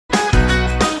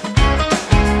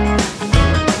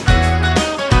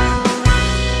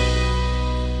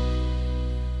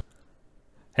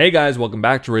Hey guys, welcome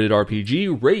back to Rated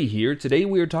RPG. Ray here. Today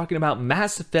we are talking about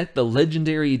Mass Effect the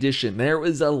Legendary Edition. There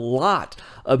was a lot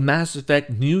of Mass Effect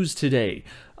news today.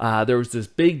 There was this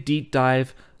big deep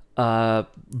dive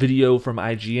video from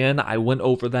IGN. I went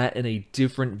over that in a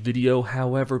different video,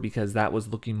 however, because that was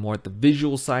looking more at the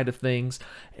visual side of things,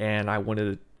 and I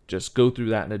wanted to just go through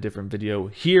that in a different video.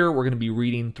 Here we're going to be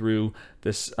reading through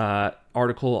this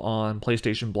article on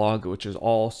PlayStation Blog, which is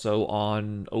also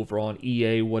over on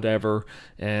EA whatever,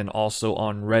 and also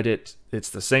on Reddit. It's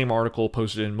the same article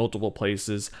posted in multiple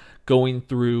places, going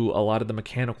through a lot of the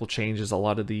mechanical changes, a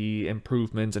lot of the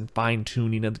improvements and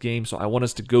fine-tuning of the game. So I want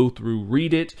us to go through,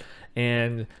 read it,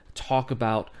 and talk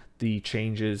about the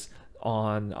changes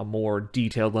on a more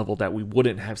detailed level that we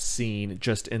wouldn't have seen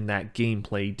just in that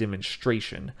gameplay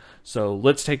demonstration. So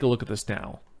let's take a look at this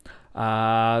now.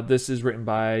 This is written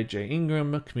by Jay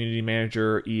Ingram, community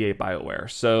manager, EA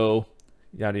Bioware. So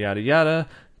yada yada yada,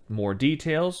 more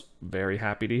details. Very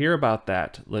happy to hear about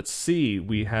that. Let's see,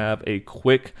 we have a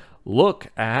quick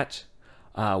look at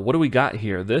what do we got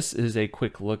here. This is a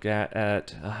quick look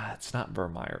at it's not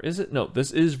Vermeer, is it? No,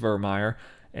 this is Vermeer,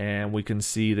 and we can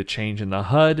see the change in the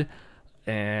HUD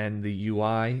and the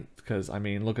UI, because I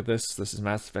mean, look at this. This is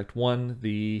Mass Effect 1.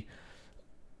 The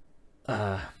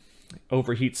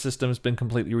overheat system's been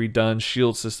completely redone,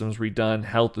 shield system's redone,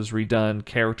 health is redone,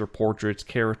 character portraits,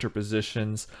 character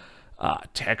positions,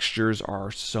 textures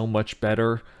are so much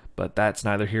better, but that's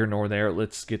neither here nor there.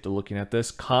 Let's get to looking at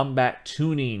this. Combat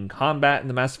tuning. Combat in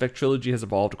the Mass Effect trilogy has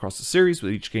evolved across the series,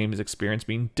 with each game's experience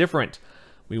being different.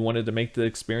 We wanted to make the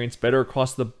experience better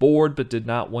across the board, but did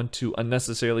not want to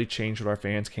unnecessarily change what our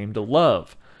fans came to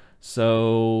love.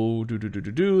 So,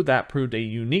 that proved a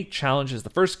unique challenge, as the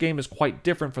first game is quite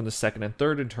different from the second and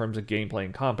third in terms of gameplay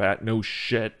and combat. No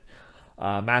shit.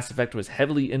 Mass Effect was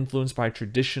heavily influenced by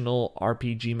traditional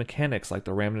RPG mechanics, like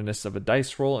the randomness of a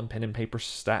dice roll and pen and paper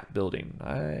stat building.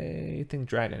 I think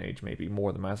Dragon Age may be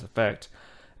more than Mass Effect.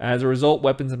 As a result,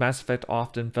 weapons in Mass Effect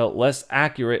often felt less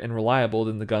accurate and reliable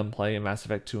than the gunplay in Mass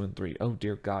Effect 2 and 3. Oh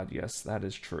dear God, yes, that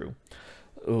is true.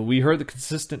 We heard the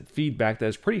consistent feedback that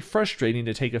it's pretty frustrating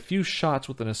to take a few shots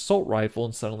with an assault rifle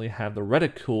and suddenly have the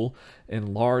reticule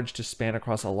enlarged to span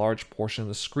across a large portion of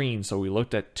the screen, so we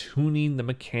looked at tuning the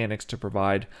mechanics to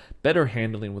provide better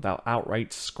handling without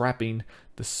outright scrapping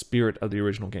the spirit of the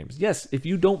original games. Yes, if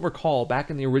you don't recall, back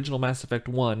in the original Mass Effect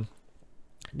 1,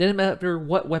 it didn't matter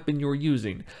what weapon you were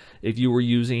using. If you were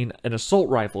using an assault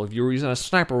rifle, if you were using a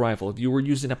sniper rifle, if you were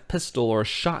using a pistol or a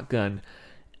shotgun,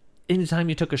 anytime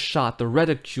you took a shot, the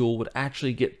reticule would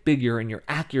actually get bigger and your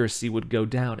accuracy would go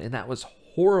down, and that was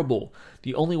horrible.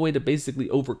 The only way to basically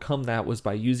overcome that was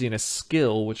by using a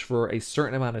skill, which for a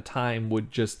certain amount of time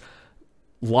would just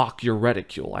lock your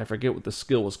reticule. I forget what the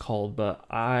skill was called, but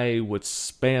I would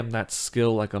spam that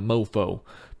skill like a mofo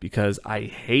because I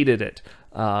hated it.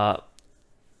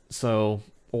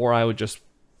 Or I would just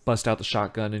bust out the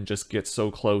shotgun and just get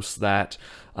so close that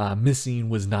missing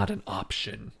was not an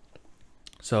option.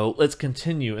 So let's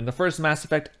continue. In the first Mass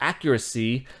Effect,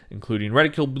 accuracy, including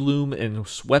reticule bloom and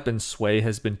weapon sway,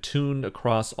 has been tuned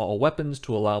across all weapons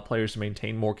to allow players to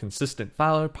maintain more consistent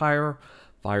firepower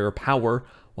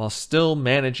while still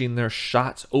managing their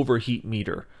shot's overheat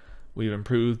meter. We've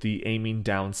improved the aiming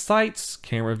down sights,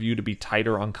 camera view to be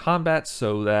tighter on combat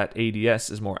so that ADS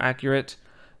is more accurate.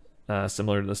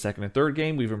 Similar to the second and third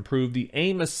game, we've improved the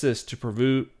aim assist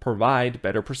to provide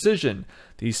better precision.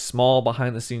 These small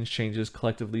behind-the-scenes changes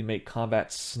collectively make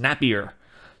combat snappier.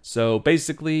 So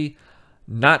basically,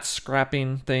 not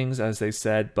scrapping things, as they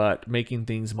said, but making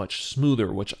things much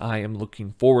smoother, which I am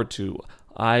looking forward to.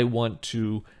 I want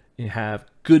to have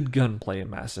good gunplay in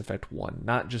Mass Effect 1.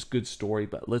 Not just good story,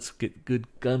 but let's get good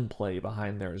gunplay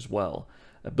behind there as well.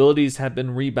 Abilities have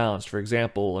been rebalanced. For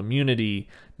example, immunity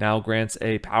now grants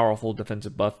a powerful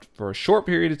defensive buff for a short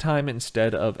period of time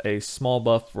instead of a small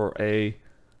buff for a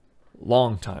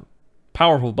long time.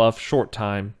 Powerful buff, short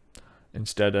time,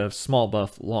 instead of small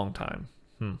buff, long time.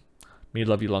 Me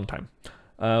love you long time.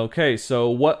 Okay, so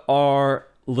what are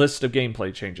list of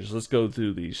gameplay changes? Let's go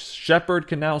through these. Shepard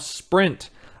can now sprint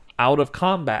out of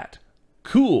combat.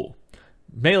 Cool.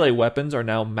 Melee weapons are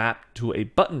now mapped to a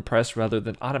button press rather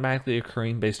than automatically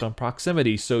occurring based on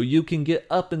proximity, so you can get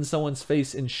up in someone's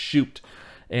face and shoot.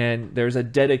 And there's a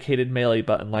dedicated melee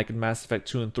button like in Mass Effect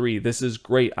 2 and 3. This is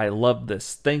great. I love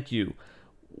this. Thank you.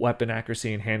 Weapon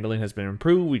accuracy and handling has been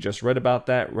improved. We just read about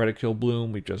that. Reticule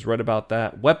bloom. We just read about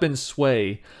that. Weapon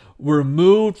sway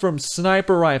removed from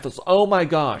sniper rifles. Oh my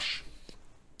gosh.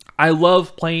 I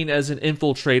love playing as an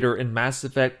infiltrator in Mass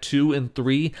Effect 2 and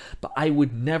 3, but I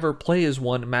would never play as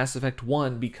one in Mass Effect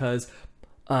 1 because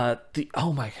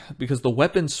Because the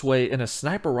weapon sway in a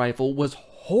sniper rifle was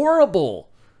horrible.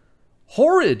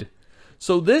 Horrid.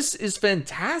 So this is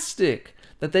fantastic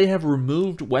that they have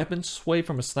removed weapon sway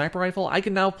from a sniper rifle. I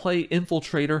can now play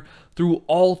Infiltrator through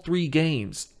all 3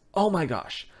 games. Oh my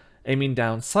gosh. Aiming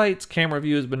down sights, camera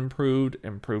view has been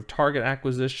improved target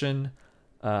acquisition,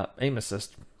 aim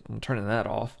assist, I'm turning that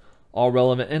off. All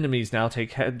relevant enemies now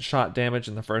take headshot damage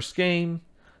in the first game,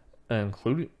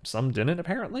 including some didn't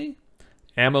apparently.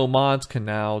 Ammo mods can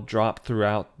now drop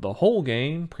throughout the whole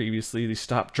game. Previously, they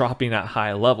stopped dropping at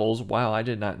high levels. Wow, I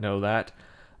did not know that.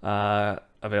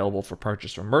 Available for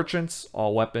purchase from merchants.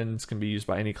 All weapons can be used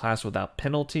by any class without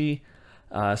penalty.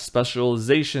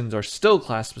 Specializations are still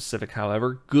class specific,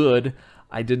 however. Good.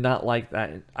 I did not like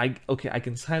that. I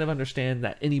can kind of understand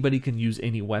that anybody can use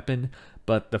any weapon,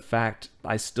 but the fact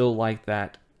I still like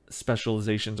that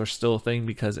specializations are still a thing,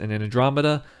 because in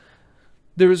Andromeda,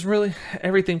 there was really,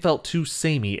 everything felt too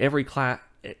samey.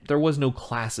 There was no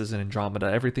classes in Andromeda.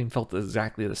 Everything felt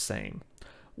exactly the same.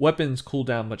 Weapons cool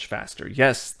down much faster.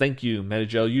 Yes, thank you.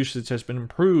 Metagel usage has been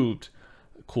improved.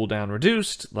 Cooldown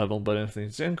reduced. Level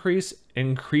benefits increase.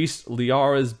 Increased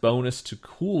Liara's bonus to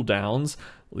cooldowns.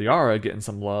 Liara getting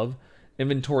some love.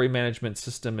 Inventory management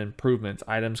system improvements.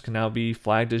 Items can now be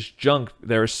flagged as junk.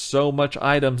 There's so much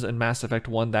items in Mass Effect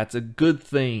 1. That's a good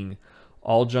thing.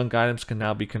 All junk items can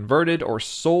now be converted or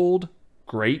sold.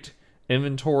 Great.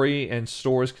 Inventory and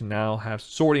stores can now have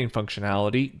sorting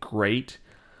functionality. Great.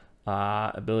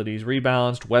 Abilities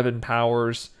rebalanced. Weapon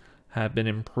powers have been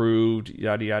improved.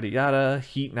 Yada, yada, yada.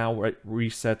 Heat now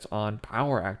resets on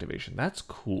power activation. That's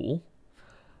cool.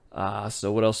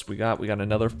 So what else we got? We got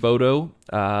another photo.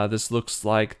 This looks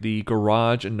like the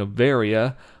garage in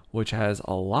Noveria, which has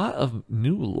a lot of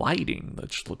new lighting,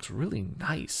 which looks really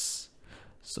nice.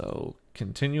 So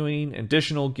continuing,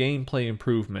 additional gameplay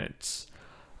improvements.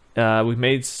 We've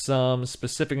made some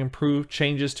specific improved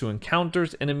changes to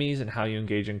encounters, enemies, and how you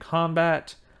engage in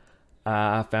combat.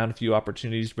 Found a few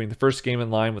opportunities to bring the first game in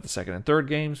line with the second and third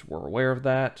games. We're aware of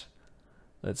that.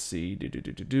 Let's see.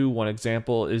 One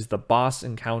example is the boss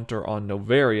encounter on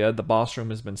Noveria. The boss room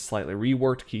has been slightly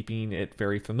reworked, keeping it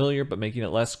very familiar, but making it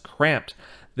less cramped.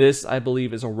 This, I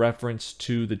believe, is a reference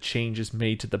to the changes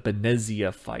made to the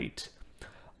Benezia fight.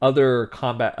 Other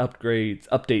combat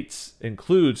updates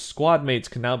include squad mates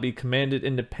can now be commanded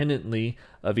independently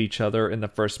of each other in the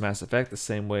first Mass Effect, the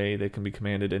same way they can be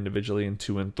commanded individually in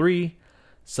 2 and 3.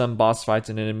 Some boss fights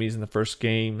and enemies in the first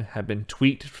game have been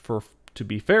tweaked to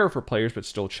be fair for players, but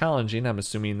still challenging. I'm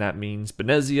assuming that means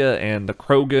Benezia and the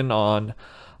Krogan on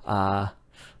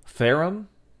Therum.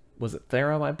 Was it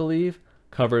Therum, I believe?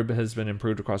 Cover has been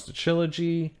improved across the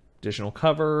trilogy. Additional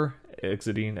cover.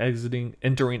 Entering,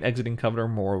 exiting cover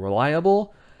more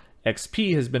reliable.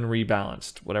 XP has been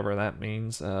rebalanced, whatever that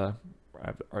means. Are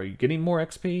you getting more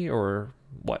XP or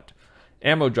what?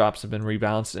 Ammo drops have been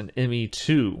rebalanced in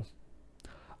ME2.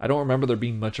 I don't remember there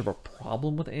being much of a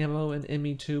problem with ammo in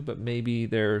ME2, but maybe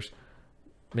there it's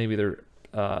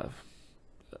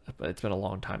been a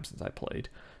long time since I played.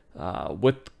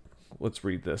 Let's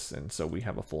read this, and so we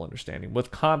have a full understanding.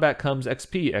 With combat comes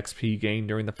XP. XP gained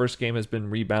during the first game has been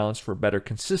rebalanced for better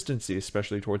consistency,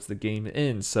 especially towards the game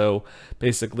end. So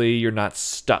basically, you're not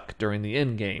stuck during the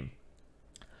end game.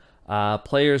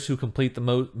 Players who complete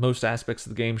the most aspects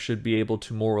of the game should be able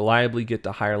to more reliably get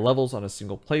to higher levels on a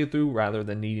single playthrough rather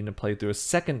than needing to play through a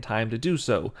second time to do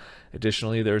so.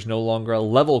 Additionally, there's no longer a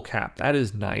level cap. That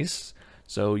is nice.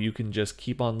 So you can just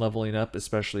keep on leveling up,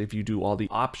 especially if you do all the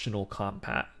optional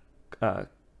content.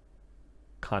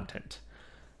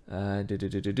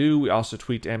 We also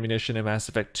tweaked ammunition in Mass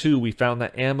Effect 2. We found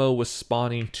that ammo was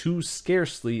spawning too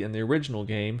scarcely in the original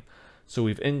game, so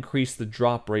we've increased the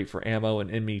drop rate for ammo in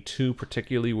ME2,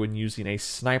 particularly when using a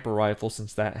sniper rifle,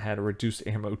 since that had a reduced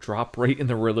ammo drop rate in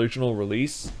the original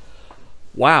release.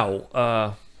 Wow,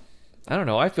 I don't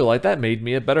know, I feel like that made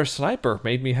me a better sniper,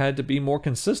 made me had to be more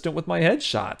consistent with my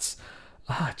headshots.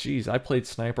 Geez, I played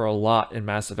sniper a lot in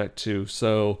Mass Effect 2,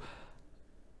 so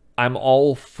I'm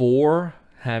all for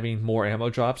having more ammo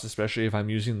drops, especially if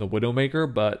I'm using the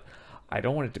Widowmaker, but I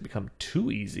don't want it to become too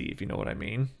easy, if you know what I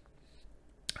mean.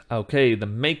 Okay, the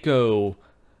Mako,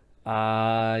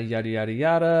 yada yada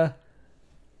yada.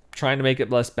 Trying to make it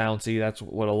less bouncy. That's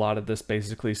what a lot of this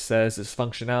basically says. Its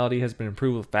functionality has been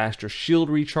improved with faster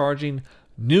shield recharging.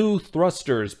 New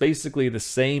thrusters, basically the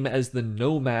same as the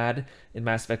Nomad in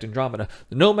Mass Effect Andromeda.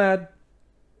 The Nomad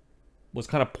was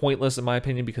kind of pointless in my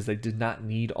opinion because they did not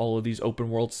need all of these open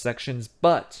world sections,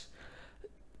 but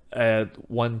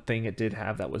one thing it did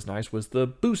have that was nice was the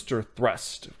booster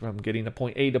thrust from getting to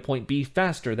point A to point B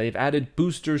faster. They've added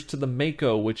boosters to the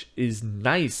Mako, which is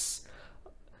nice.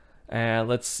 And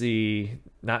let's see,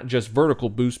 not just vertical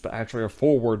boost, but actually a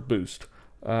forward boost.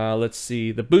 Let's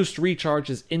see, the boost recharge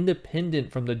is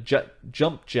independent from the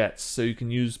jump jets, so you can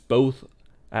use both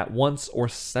at once or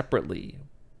separately.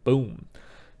 Boom.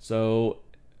 So,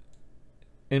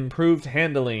 improved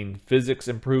handling. Physics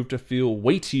improved to feel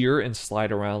weightier and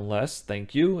slide around less.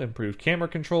 Thank you. Improved camera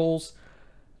controls.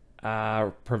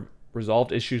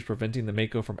 Resolved issues preventing the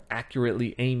Mako from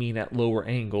accurately aiming at lower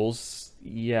angles.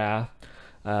 Yeah.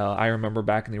 I remember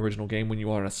back in the original game when you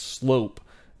were on a slope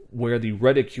where the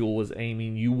reticule was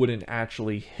aiming, you wouldn't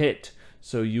actually hit.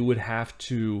 So you would have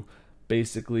to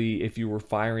basically, if you were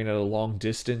firing at a long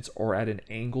distance or at an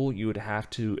angle, you would have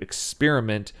to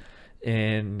experiment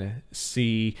and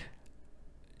see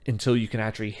until you can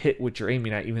actually hit what you're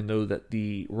aiming at, even though that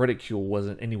the reticule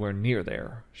wasn't anywhere near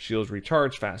there. Shields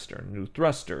recharge faster, new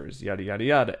thrusters, yada yada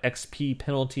yada. XP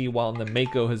penalty while the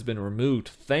Mako has been removed.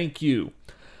 Thank you.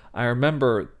 I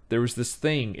remember there was this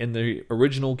thing in the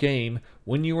original game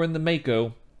when you were in the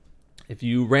Mako, if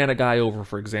you ran a guy over,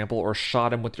 for example, or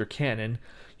shot him with your cannon,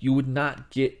 you would not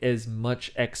get as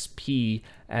much XP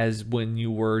as when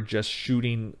you were just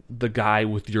shooting the guy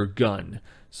with your gun.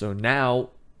 So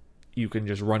now you can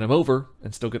just run him over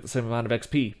and still get the same amount of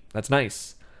XP. That's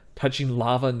nice. Touching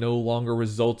lava no longer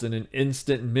results in an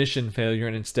instant mission failure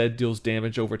and instead deals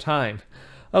damage over time.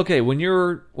 Okay, when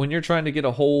you're trying to get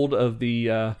a hold of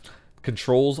the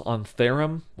controls on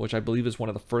Therum, which I believe is one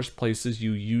of the first places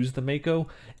you use the Mako,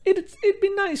 it'd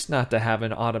be nice not to have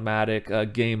an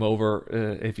automatic game over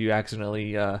if you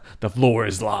accidentally the floor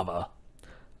is lava.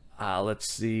 Let's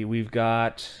see, we've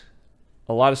got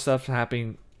a lot of stuff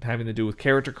having to do with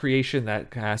character creation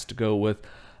that has to go with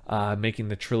making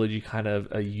the trilogy kind of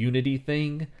a unity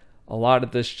thing. A lot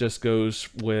of this just goes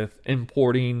with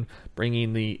importing,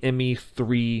 bringing the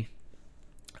ME3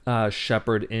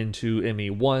 Shepherd into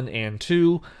ME1 and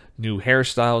 2, new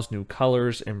hairstyles, new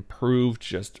colors, improved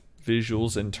just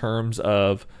visuals in terms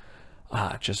of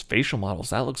just facial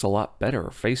models. That looks a lot better.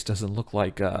 Her face doesn't look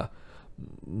like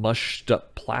mushed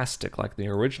up plastic like the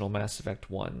original Mass Effect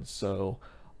 1. So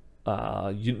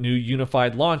new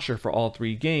unified launcher for all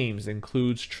 3 games,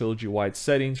 includes trilogy-wide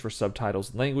settings for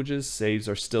subtitles and languages. Saves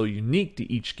are still unique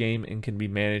to each game and can be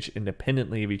managed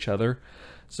independently of each other.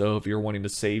 So if you're wanting to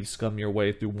save scum your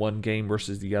way through one game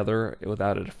versus the other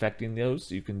without it affecting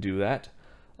those, you can do that.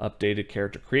 Updated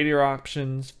character creator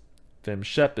options. Fem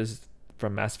Shep is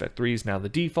from Mass Effect 3 is now the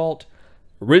default.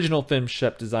 Original Fem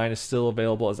Shep design is still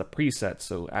available as a preset,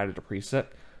 so added a preset.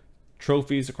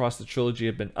 Trophies across the trilogy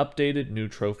have been updated. New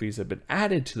trophies have been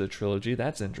added to the trilogy.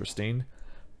 That's interesting.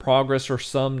 Progress for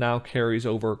some now carries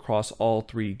over across all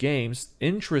 3 games.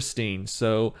 Interesting.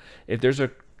 So if there's a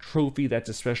trophy that's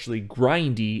especially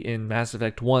grindy in Mass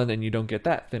Effect 1 and you don't get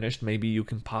that finished, maybe you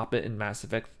can pop it in Mass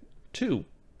Effect 2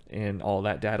 and all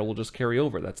that data will just carry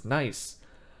over. That's nice.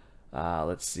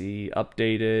 Let's see.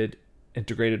 Updated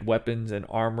integrated weapons and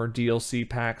armor DLC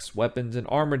packs. Weapons and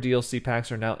armor DLC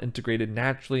packs are now integrated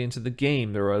naturally into the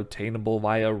game. They're obtainable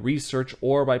via research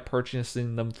or by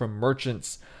purchasing them from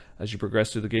merchants as you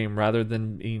progress through the game rather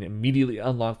than being immediately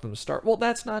unlocked from the start. Well,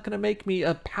 that's not going to make me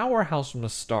a powerhouse from the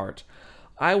start.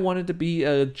 I wanted to be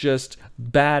a just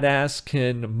badass,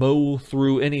 can mow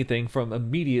through anything from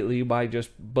immediately by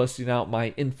just busting out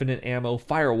my infinite ammo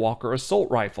Firewalker assault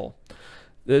rifle.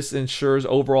 This ensures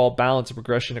overall balance of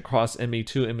progression across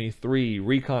ME2, ME3.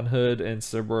 Recon Hood and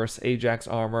Cerberus Ajax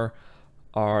armor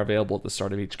are available at the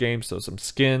start of each game, so some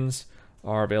skins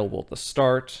are available at the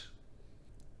start.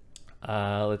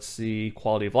 Let's see,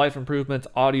 quality of life improvements,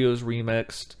 audio is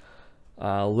remixed,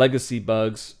 legacy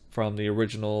bugs from the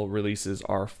original releases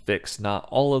are fixed. Not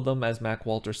all of them, as Mac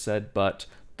Walter said, but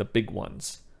the big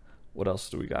ones. What else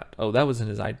do we got? Oh, that was in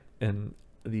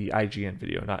the IGN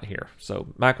video, not here.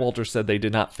 So Mac Walter said they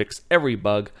did not fix every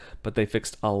bug, but they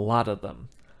fixed a lot of them.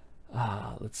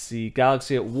 Let's see,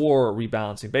 Galaxy at War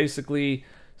rebalancing. Basically,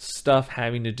 stuff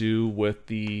having to do with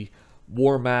the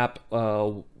war map,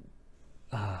 what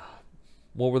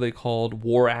were they called?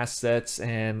 War assets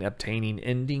and obtaining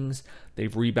endings.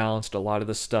 They've rebalanced a lot of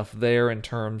the stuff there in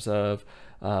terms of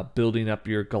building up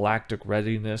your galactic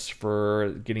readiness for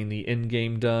getting the end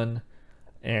game done.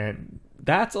 And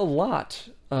that's a lot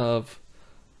of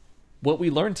what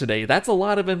we learned today. That's a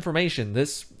lot of information.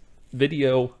 This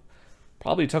video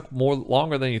probably took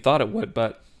longer than you thought it would,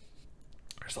 but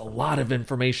there's a lot of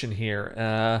information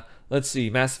here. Let's see,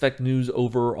 Mass Effect News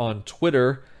over on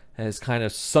Twitter has kind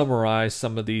of summarized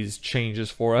some of these changes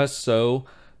for us. So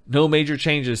no major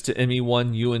changes to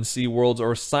ME1 UNC worlds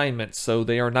or assignments, so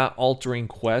they are not altering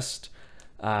quest.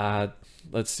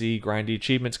 let's see, grindy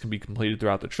achievements can be completed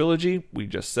throughout the trilogy. We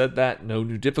just said that. No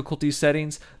new difficulty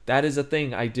settings. That is a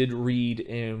thing I did read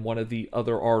in one of the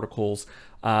other articles.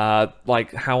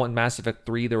 Like how in Mass Effect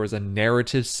 3 there was a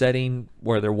narrative setting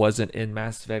where there wasn't in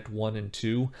Mass Effect 1 and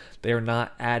 2. They are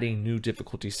not adding new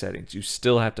difficulty settings. You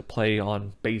still have to play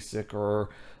on basic or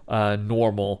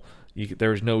normal.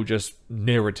 There's no just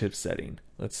narrative setting.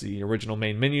 Let's see, original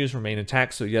main menus remain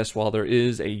intact. So yes, while there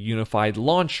is a unified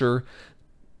launcher,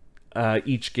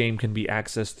 each game can be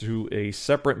accessed through a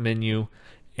separate menu,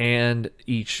 and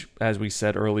each, as we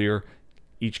said earlier,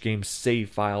 each game's save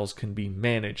files can be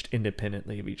managed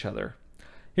independently of each other.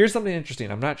 Here's something interesting.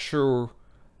 I'm not sure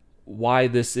why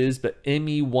this is, but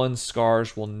ME1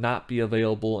 scars will not be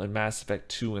available in Mass Effect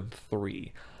 2 and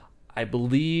 3. I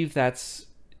believe that's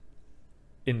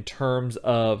in terms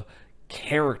of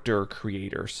character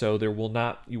creator, so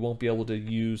you won't be able to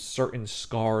use certain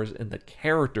scars in the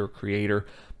character creator,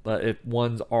 but if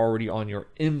one's already on your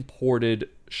imported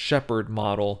Shepard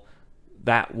model,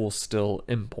 that will still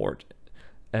import,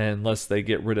 unless they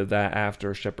get rid of that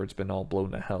after Shepard's been all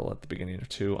blown to hell at the beginning of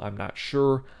 2. I'm not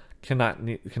sure.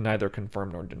 Can neither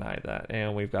confirm nor deny that.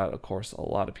 And we've got, of course, a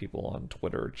lot of people on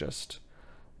Twitter just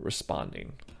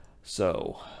responding.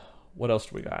 So what else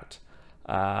do we got?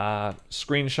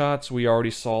 Screenshots, we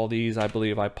already saw these. I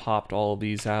believe I popped all of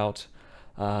these out.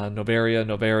 Novaria,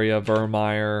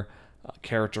 Vermeer,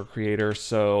 character creator.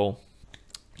 So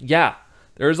yeah,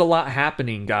 there's a lot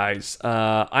happening, guys.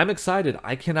 I'm excited.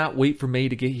 I cannot wait for May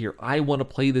to get here. I want to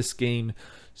play this game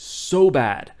so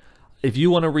bad. If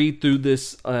you want to read through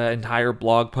this entire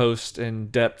blog post in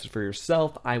depth for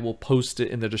yourself, I will post it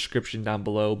in the description down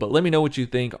below. But let me know what you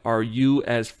think. Are you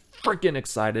as freaking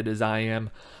excited as I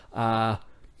am?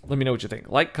 Let me know what you think.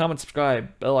 Like, comment,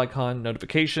 subscribe, bell icon,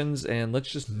 notifications, and let's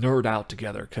just nerd out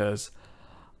together, because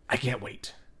I can't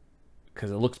wait. Because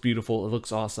it looks beautiful, it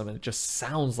looks awesome, and it just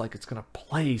sounds like it's going to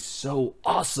play so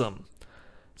awesome.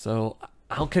 So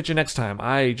I'll catch you next time.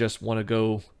 I just want to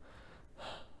go...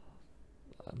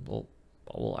 Well,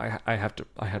 I have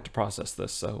to process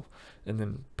this, so, and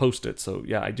then post it. So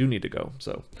yeah, I do need to go.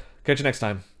 So catch you next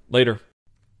time. Later.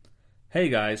 Hey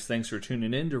guys, thanks for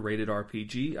tuning in to Rated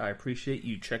RPG. I appreciate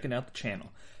you checking out the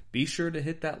channel. Be sure to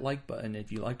hit that like button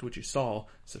if you liked what you saw,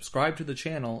 subscribe to the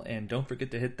channel, and don't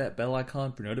forget to hit that bell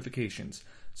icon for notifications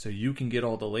so you can get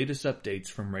all the latest updates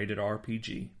from Rated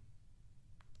RPG.